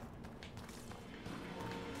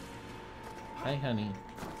 Hi, honey.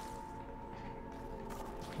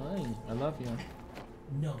 Hi, I love you.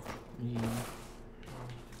 No. Yeah.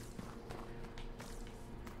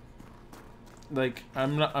 Like,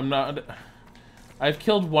 I'm not... I've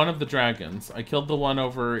killed one of the dragons. I killed the one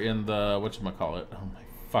over in the... whatchamacallit. Oh my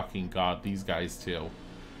fucking god, these guys too.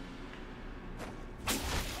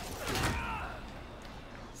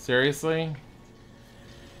 Seriously?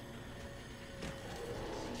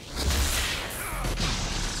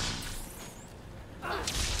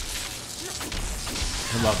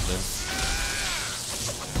 I love this.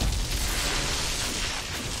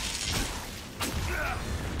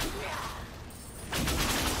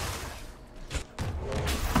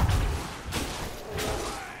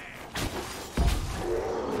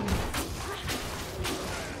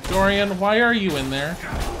 Dorian, why are you in there?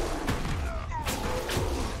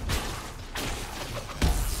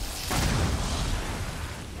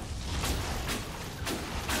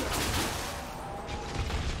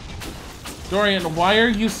 Dorian, why are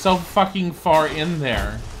you so fucking far in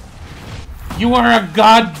there? You are a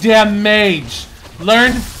goddamn mage!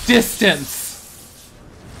 Learn distance!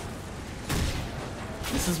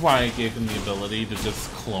 This is why I gave him the ability to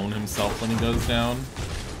just clone himself when he goes down.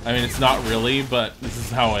 I mean, it's not really, but this is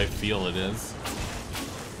how I feel it is.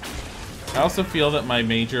 I also feel that my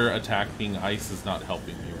major attack being ice is not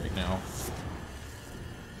helping me right now.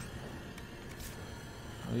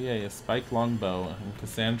 Oh yeah, a spike longbow and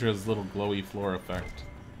Cassandra's little glowy floor effect.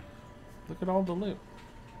 Look at all the loot.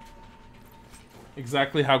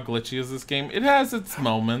 Exactly how glitchy is this game? It has its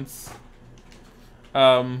moments.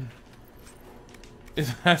 It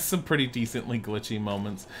has some pretty decently glitchy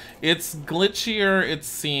moments. It's glitchier, it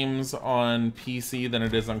seems, on PC than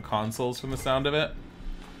it is on consoles from the sound of it.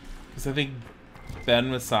 Because I think Ben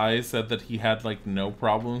Masai said that he had, like, no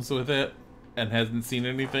problems with it and hasn't seen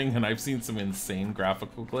anything, and I've seen some insane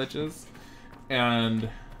graphical glitches. And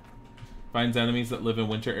finds enemies that live in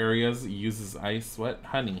winter areas, uses ice. What?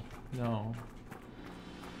 Honey. No.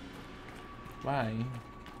 Why?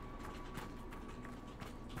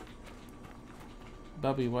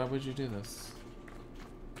 Bubby, why would you do this?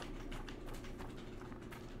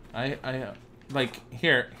 Like,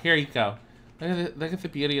 here you go. Look at the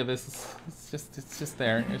beauty of this. It's just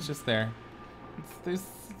there. It's just there.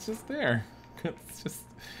 It's just there.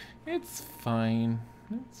 It's fine.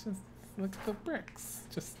 It's just, look at the bricks.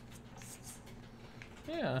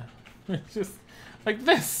 Yeah. It's just, like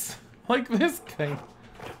this guy.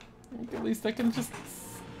 At least I can just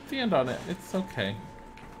stand on it. It's okay.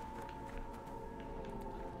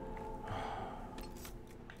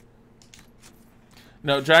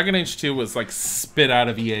 No, Dragon Age 2 was like spit out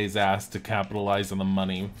of EA's ass to capitalize on the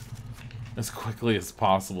money as quickly as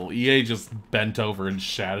possible. EA just bent over and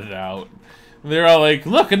shouted out. They're all like,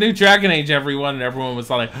 look, a new Dragon Age, everyone. And everyone was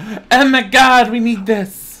all like, oh my god, we need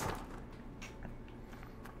this.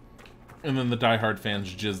 And then the diehard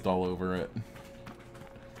fans jizzed all over it.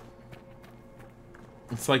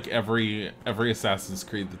 It's like every Assassin's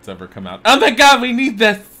Creed that's ever come out. Oh my god, we need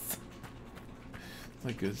this!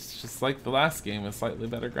 Like, it's just like the last game with slightly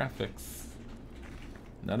better graphics.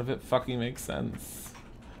 None of it fucking makes sense.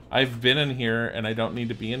 I've been in here and I don't need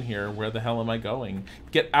to be in here. Where the hell am I going?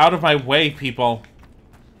 Get out of my way, people!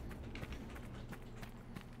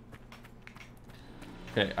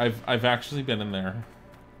 Okay, I've actually been in there.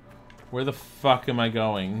 Where the fuck am I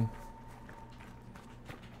going?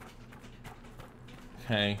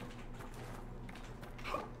 Okay.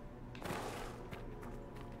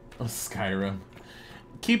 Oh, Skyrim.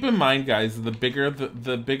 Keep in mind, guys, the bigger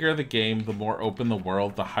the game, the more open the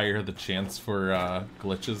world, the higher the chance for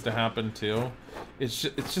glitches to happen too. It's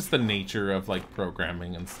just the nature of like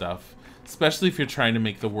programming and stuff. Especially if you're trying to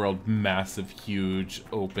make the world massive, huge,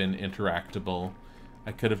 open, interactable.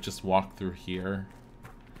 I could have just walked through here.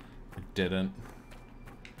 I didn't.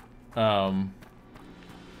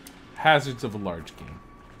 Hazards of a large game.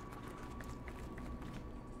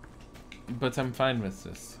 But I'm fine with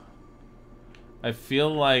this. I feel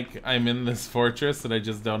like I'm in this fortress and I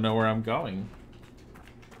just don't know where I'm going.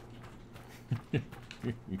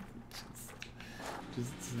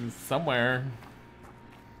 just somewhere.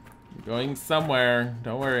 I'm going somewhere.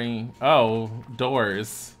 Don't worry. Oh,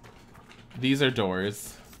 doors. These are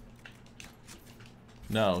doors.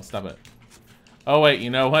 No, stop it. Oh wait, you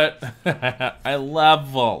know what? I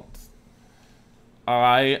leveled.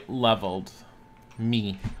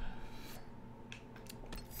 Me.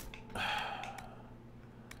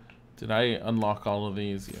 Did I unlock all of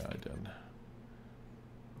these? Yeah, I did.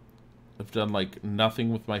 I've done like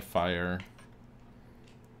nothing with my fire.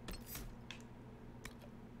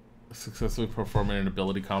 Successfully performing an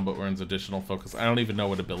ability combo earns additional focus. I don't even know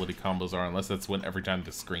what ability combos are unless that's when every time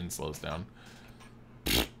the screen slows down.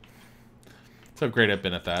 So great I've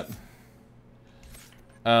been at that.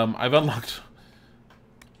 I've unlocked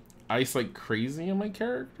ice like crazy in my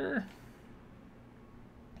character.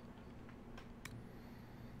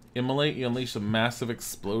 Immolate, you unleash a massive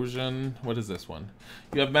explosion. What is this one?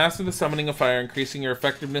 You have mastered the summoning of fire, increasing your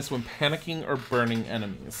effectiveness when panicking or burning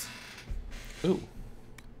enemies. Ooh.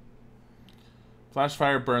 Flash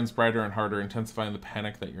fire burns brighter and harder, intensifying the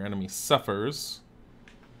panic that your enemy suffers.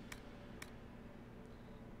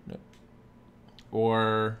 Nope.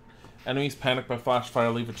 Or enemies panicked by flash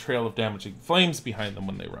fire leave a trail of damaging flames behind them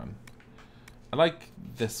when they run. I like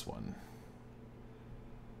this one.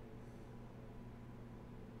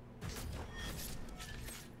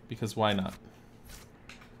 Because why not?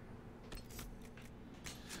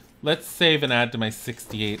 Let's save and add to my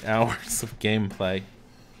 68 hours of gameplay.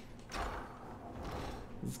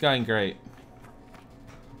 It's going great.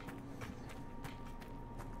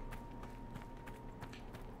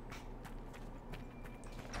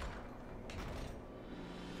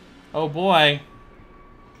 Oh boy.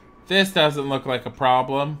 This doesn't look like a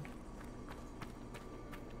problem.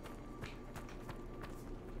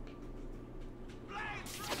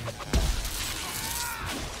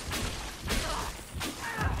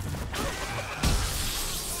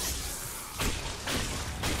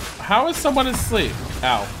 How is someone asleep?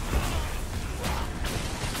 Ow.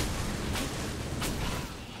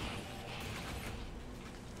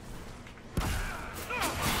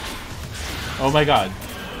 Oh my god.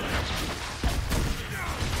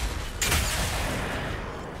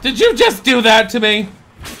 Did you just do that to me?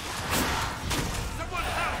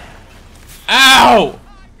 Ow!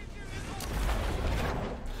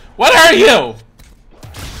 What are you?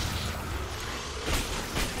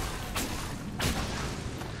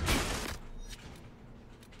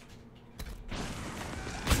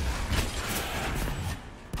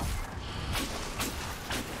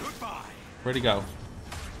 Where'd he go?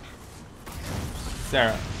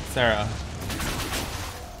 Sarah. Sarah.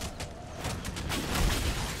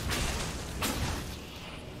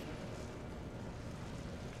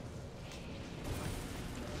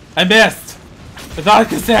 I missed! I thought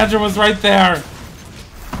Cassandra was right there!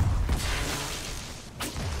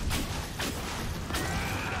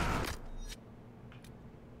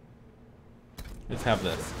 Let's have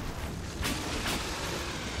this.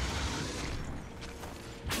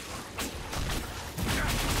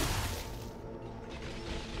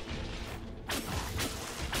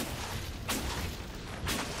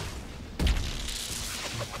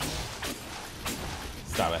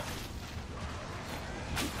 Stop it.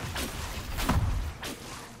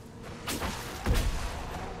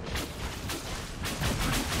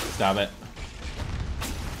 Stop it.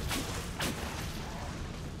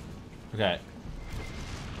 Okay.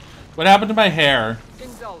 What happened to my hair?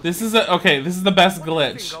 This is okay, this is the best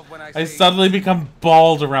glitch. I suddenly become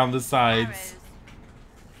bald around the sides.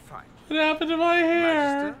 What happened to my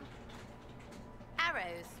hair?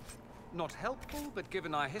 Arrows. Not helpful, but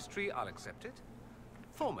given our history, I'll accept it.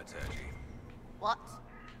 Thaumaturgy. What?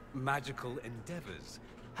 Magical endeavors.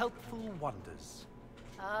 Helpful wonders.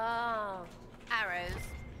 Oh, arrows.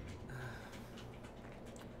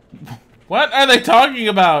 What are they talking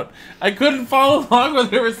about? I couldn't follow along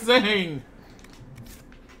what they were saying.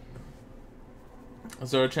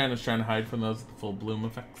 Zoro-chan is trying to hide from those full bloom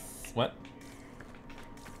effects. What?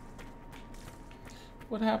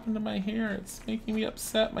 What happened to my hair? It's making me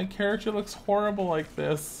upset. My character looks horrible like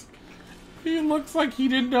this. He looks like he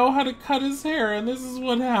didn't know how to cut his hair, and this is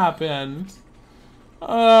what happened.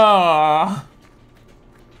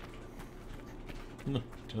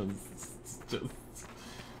 Just.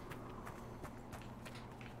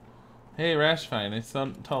 Hey, Rashfine, I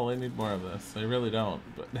don't totally need more of this. I really don't.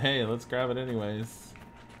 But hey, let's grab it anyways.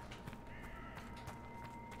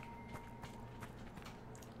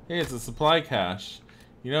 Hey, it's a supply cache.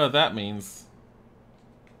 You know what that means.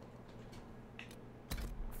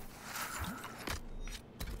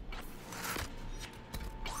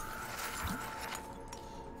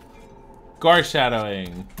 Gore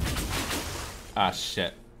shadowing. Ah,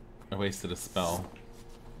 shit. I wasted a spell.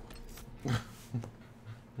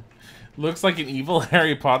 Looks like an evil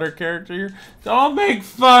Harry Potter character. Don't make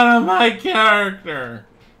fun of my character.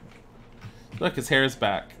 Look, his hair's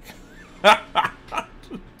back.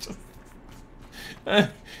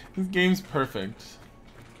 This game's perfect.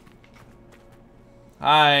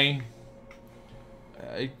 Hi.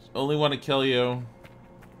 I only want to kill you.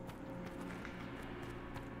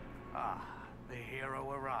 Ah, the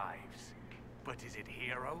hero arrives. But is it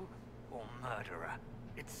hero or murderer?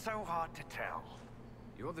 It's so hard to tell.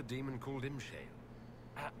 You're the demon called Imshale.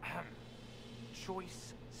 Ahem.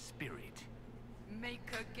 Choice spirit.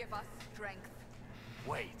 Make her give us strength.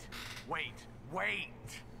 Wait.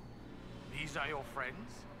 These are your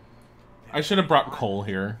friends? I should have brought Cole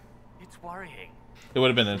here. It's worrying. It would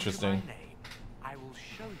have been Look at interesting. my name. I will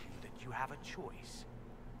show you that you have a choice.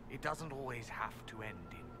 It doesn't always have to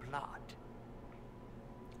end in blood.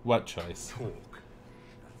 What choice? Talk.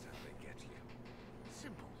 That's how they get you.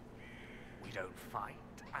 Simple. We don't fight,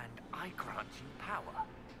 and I grant you power.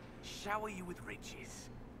 Shower you with riches.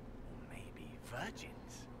 Or maybe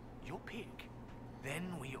virgins. Your pick.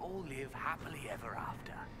 Then we all live happily ever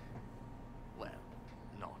after. Well,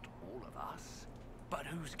 not all of us. But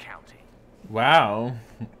who's counting? Wow.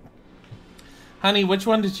 Honey, which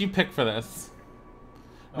one did you pick for this?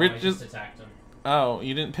 Oh, I just attacked him. Oh,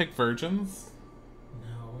 you didn't pick virgins?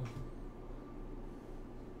 No.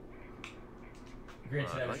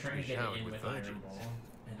 Granted, I was trying to get it in with Iron Ball,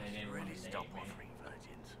 and I didn't Really want to stop name me. offering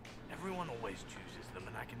virgins. Everyone always chooses them,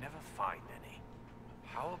 and I can never find any.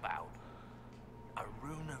 How about a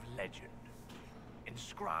rune of legend,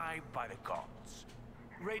 inscribed by the gods,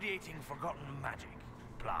 radiating forgotten magic,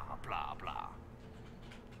 blah blah blah.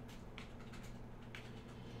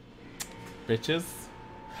 Bitches?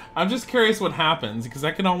 I'm just curious what happens, because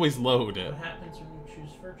I can always load it. What happens when you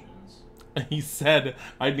choose virgins? He said,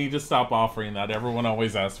 I need to stop offering that. Everyone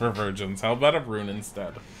always asks for virgins. How about a rune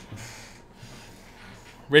instead?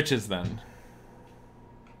 Riches, then.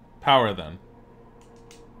 Power, then.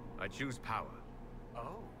 I choose power.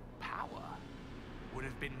 Oh, power. Would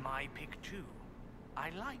have been my pick too.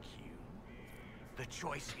 I like you. The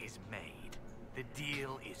choice is made. The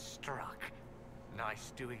deal is struck.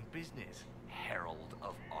 Nice doing business, Herald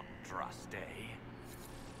of Andraste.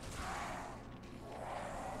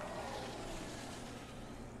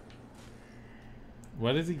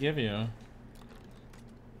 What does he give you?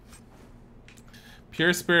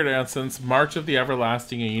 Pure Spirit Essence, March of the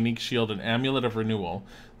Everlasting, a unique shield, an amulet of renewal.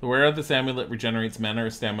 The wearer of this amulet regenerates mana or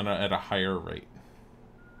stamina at a higher rate.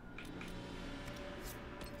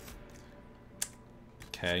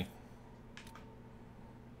 Okay.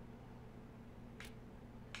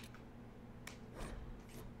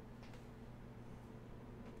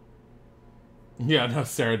 Yeah, no,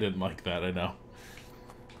 Sarah didn't like that, I know.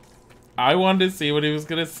 I wanted to see what he was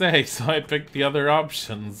gonna say, so I picked the other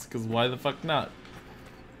options, because why the fuck not?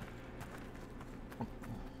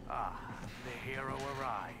 Ah, the hero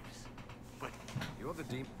arrives. But You're the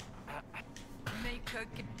demon. Make her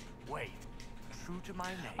wait, true to my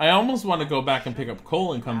name. I almost want to go back and pick up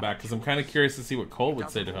Cole and come back, because I'm kind of curious to see what Cole would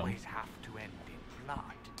say to him. Always have to end in blood.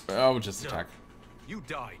 Oh, just attack. You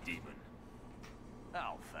die, demon.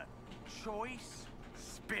 Alpha, choice,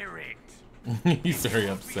 spirit. He's very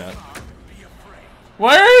upset. Be afraid.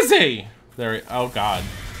 Where is he? There he, oh god.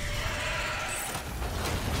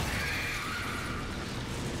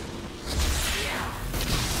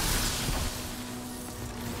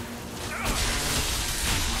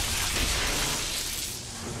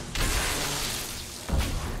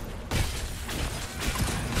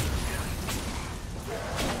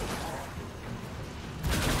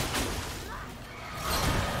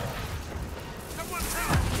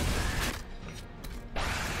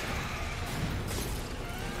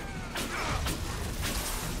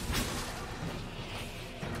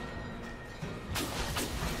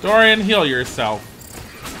 Dorian, heal yourself.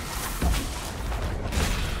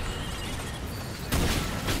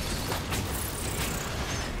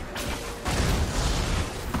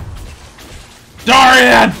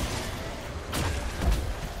 Dorian!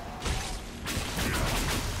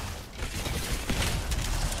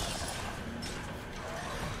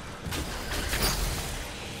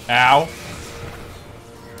 Ow.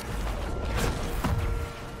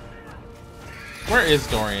 Where is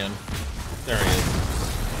Dorian? There he is.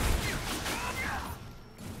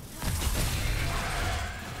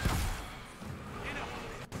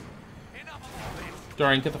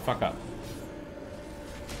 Dorian, get the fuck up.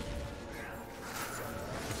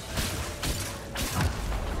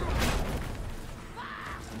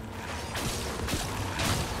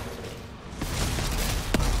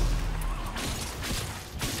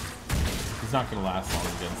 He's not gonna last long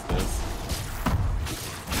against this.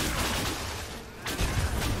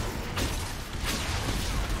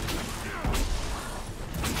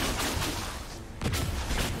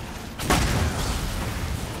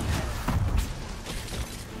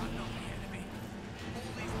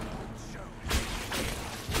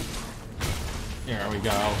 There we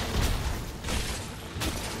go.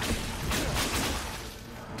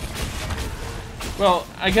 Well,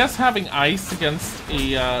 I guess having ice against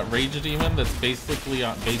a rage demon that's basically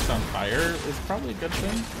based on fire is probably a good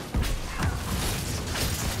thing.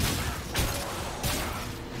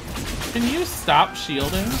 Can you stop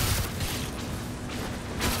shielding?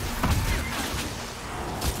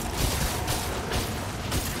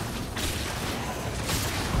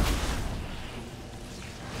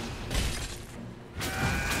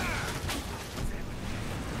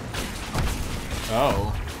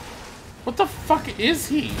 Oh. What the fuck is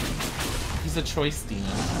he? He's a choice demon.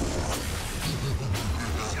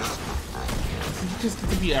 Does he just get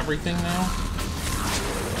to be everything now?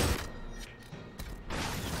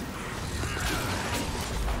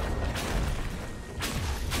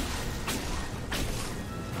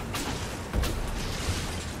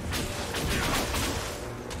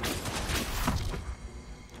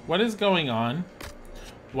 What is going on?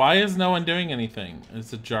 Why is no one doing anything?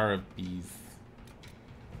 It's a jar of bees.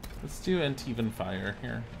 Let's do Antivan Fire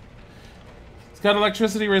here. He's got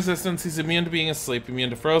electricity resistance. He's immune to being asleep,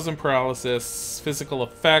 immune to frozen paralysis, physical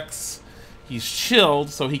effects. He's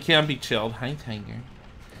chilled, so he can be chilled. Hi, Tiger.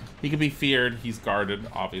 He can be feared. He's guarded,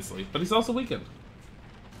 obviously, but he's also weakened.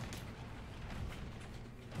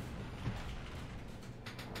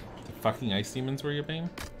 The fucking ice demons were your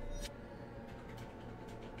bane?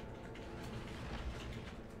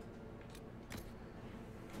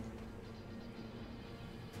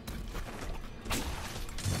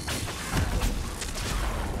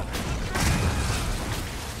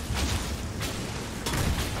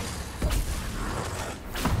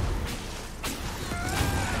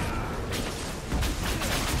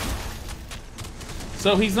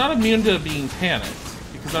 So he's not immune to being panicked,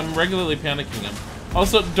 because I'm regularly panicking him.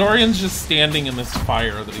 Also, Dorian's just standing in this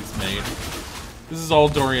fire that he's made. This is all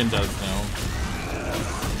Dorian does now.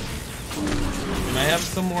 Can I have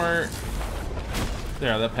some more?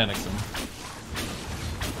 There, that panics him.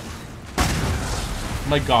 Oh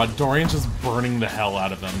my god, Dorian's just burning the hell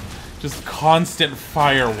out of them. Just constant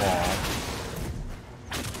firewall.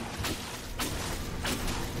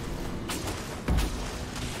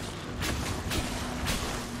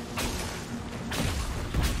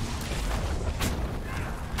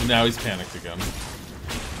 Now he's panicked again.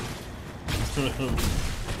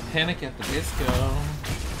 Panic at the disco.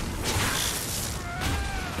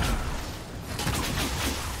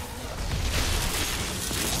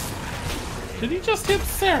 Did he just hit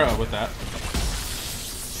Sarah with that?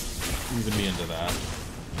 Even me into that.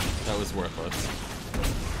 That was worthless.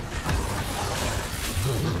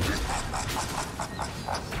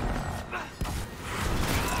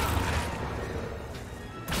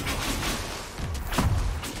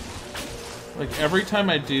 Like, every time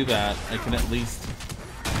I do that, I can at least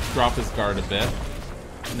drop his guard a bit.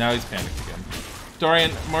 Now he's panicked again.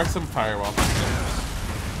 Dorian, mark some firewall.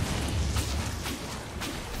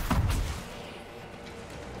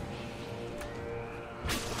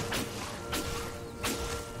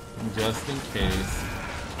 Just in case.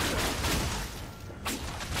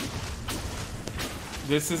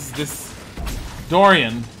 This...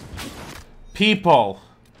 Dorian. People.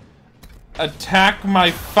 Attack my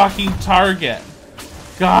fucking target.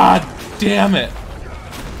 God damn it.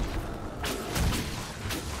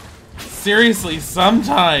 Seriously,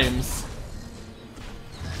 sometimes.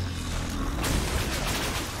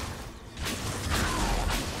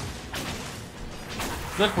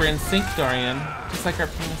 Look, we're in sync, Dorian. Just like our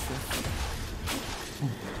penises.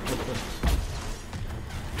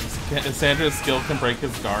 Sandra's skill can break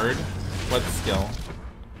his guard. What skill?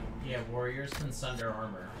 Yeah, warriors can sunder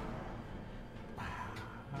armor.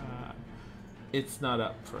 It's not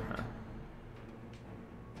up for her.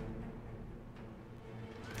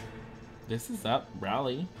 This is up.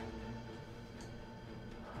 Rally.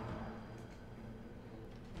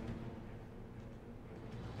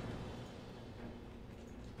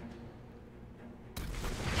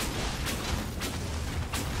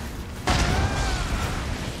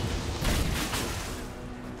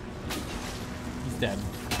 He's dead.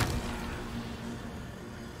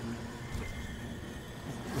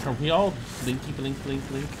 Are we all blinky blink blink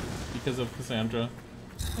blink because of Cassandra?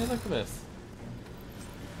 Hey, look at this.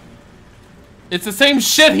 It's the same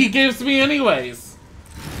shit he gives me anyways!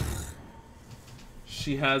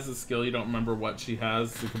 She has a skill, you don't remember what she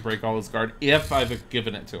has. You can break all his guard if I've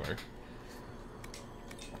given it to her.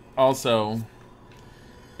 Also,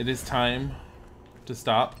 it is time to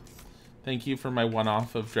stop. Thank you for my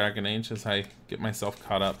one-off of Dragon Age as I get myself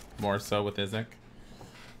caught up more so with Isaac.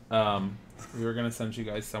 We were gonna send you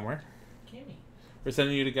guys somewhere. Kimmy. We're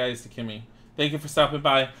sending you guys to Kimmy. Thank you for stopping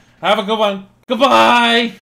by. Have a good one. Goodbye!